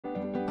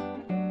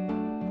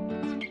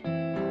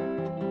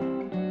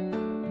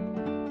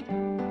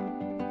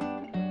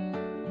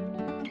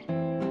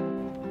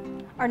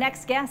Our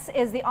next guest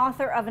is the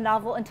author of a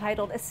novel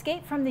entitled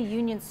Escape from the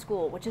Union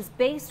School, which is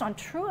based on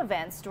true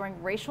events during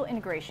racial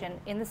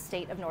integration in the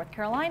state of North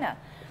Carolina.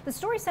 The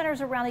story centers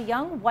around a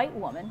young white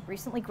woman,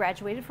 recently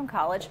graduated from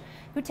college,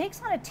 who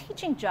takes on a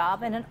teaching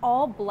job in an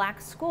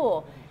all-black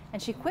school, and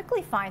she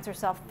quickly finds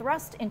herself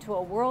thrust into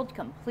a world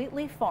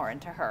completely foreign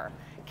to her.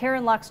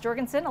 Karen Lux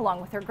Jorgensen,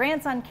 along with her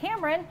grandson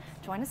Cameron,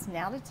 join us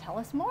now to tell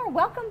us more.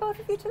 Welcome, both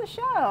of you, to the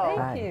show.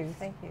 Thank you.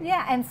 Thank you.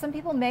 Yeah, and some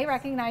people may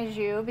recognize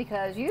you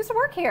because you used to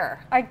work here.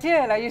 I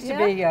did. I used to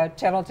be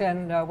Channel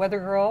 10 weather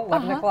girl,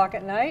 11 o'clock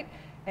at night,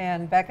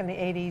 and back in the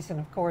 80s, and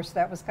of course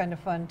that was kind of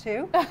fun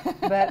too.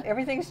 But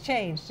everything's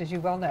changed, as you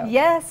well know.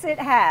 Yes, it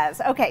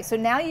has. Okay, so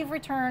now you've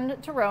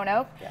returned to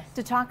Roanoke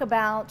to talk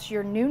about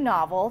your new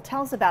novel.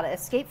 Tell us about it,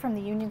 Escape from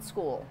the Union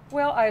School.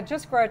 Well, I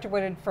just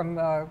graduated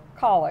from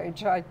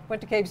college. I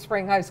went to Cave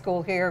Spring High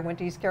School here, went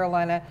to East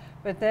Carolina,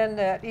 but then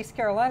at East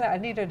Carolina I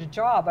needed a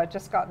job. I'd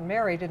just gotten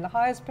married, and the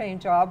highest paying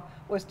job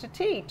was to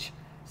teach.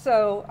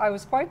 So I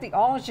was quite the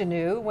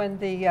ingenue when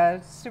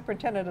the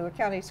superintendent of the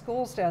county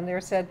schools down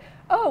there said,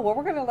 oh, well,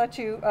 we're going to let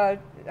you,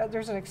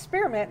 there's an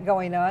experiment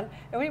going on,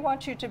 and we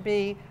want you to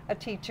be a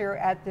teacher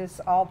at this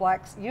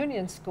all-black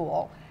union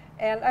school.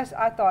 And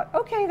I thought,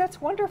 okay,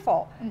 that's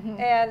wonderful.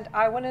 And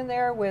I went in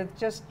there with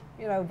just,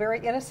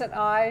 very innocent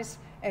eyes,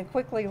 and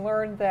quickly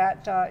learned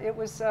that it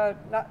was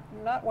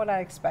not what I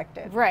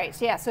expected. Right,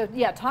 yeah, so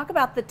talk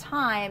about the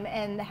time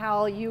and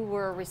how you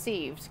were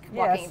received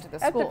walking into the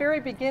school. At the very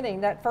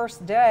beginning, that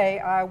first day,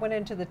 I went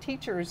into the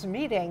teachers'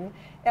 meeting,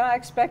 and I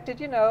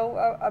expected,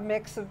 a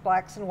mix of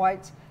blacks and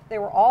whites. They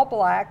were all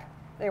black,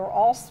 they were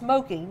all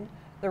smoking,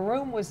 the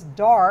room was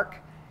dark,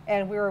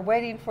 and we were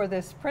waiting for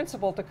this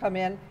principal to come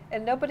in,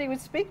 and nobody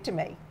would speak to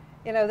me.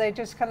 They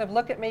just kind of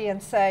look at me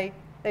and say,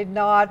 they'd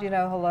nod,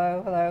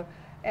 hello, hello.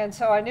 And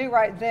so I knew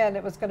right then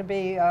it was going to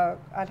be,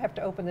 I'd have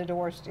to open the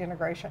doors to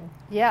integration.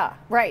 Yeah,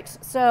 right.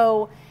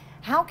 So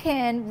how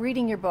can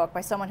reading your book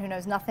by someone who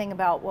knows nothing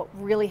about what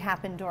really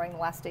happened during the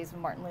last days of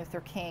Martin Luther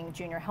King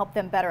Jr. help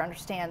them better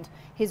understand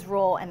his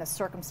role and the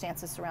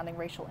circumstances surrounding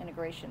racial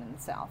integration in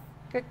the South?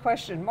 Good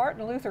question.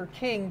 Martin Luther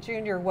King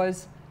Jr.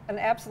 was an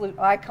absolute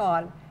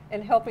icon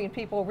in helping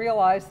people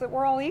realize that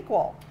we're all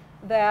equal,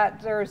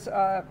 that there's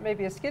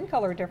maybe a skin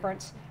color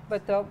difference,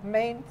 but the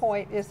main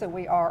point is that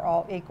we are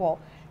all equal.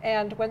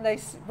 And when they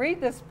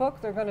read this book,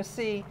 they're going to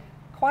see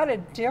quite a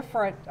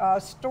different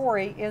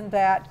story in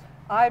that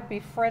I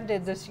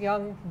befriended this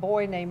young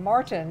boy named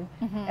Martin.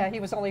 He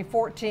was only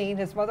 14.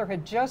 His mother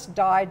had just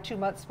died 2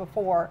 months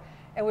before,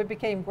 and we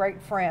became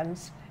great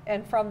friends.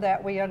 And from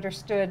that, we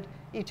understood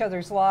each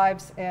other's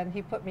lives, and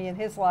he put me in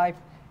his life.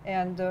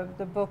 And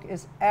the book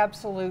is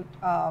absolute,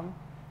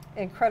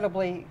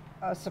 incredibly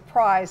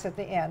surprise at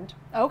the end.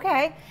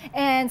 Okay,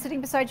 and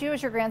sitting beside you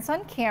is your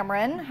grandson,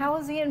 Cameron. How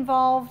is he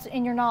involved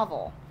in your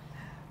novel?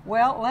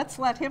 Well, let's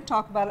let him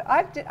talk about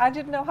it. I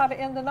didn't know how to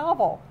end the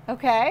novel.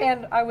 Okay.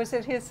 And I was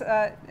at his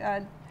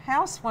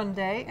house one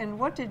day, and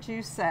what did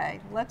you say?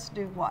 Let's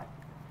do what?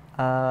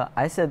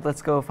 I said,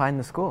 let's go find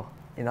the school.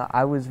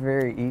 I was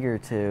very eager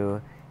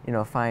to,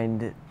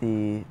 find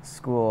the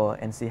school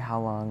and see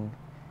how long,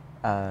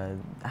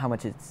 how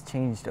much it's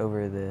changed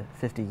over the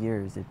 50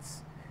 years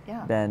it's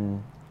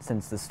been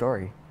since the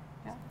story.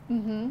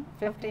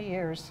 50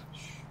 years.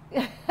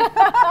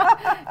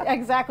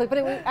 Exactly,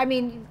 but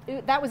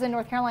that was in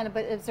North Carolina,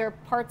 but is there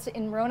parts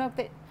in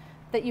Roanoke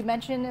that you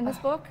mentioned in this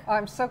book?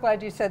 I'm so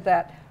glad you said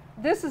that.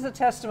 This is a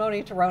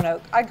testimony to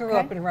Roanoke. I grew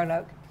up in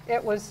Roanoke.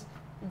 It was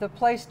the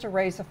place to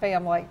raise a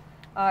family.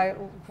 I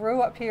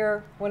grew up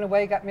here, went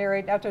away, got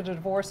married. After the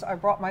divorce, I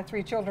brought my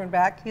 3 children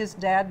back, his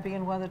dad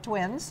being one of the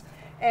twins.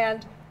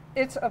 And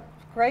it's a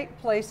great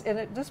place,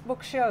 and this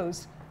book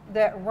shows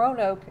that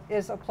Roanoke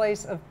is a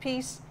place of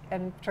peace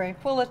and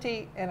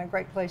tranquility and a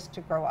great place to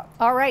grow up.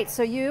 All right,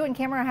 so you and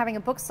Cameron are having a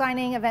book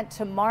signing event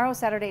tomorrow,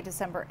 Saturday,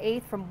 December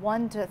 8th from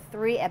 1 to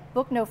 3 at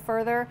Book No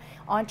Further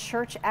on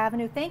Church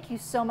Avenue. Thank you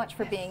so much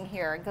for being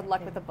here, and good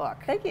luck with the book.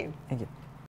 Thank you. Thank you.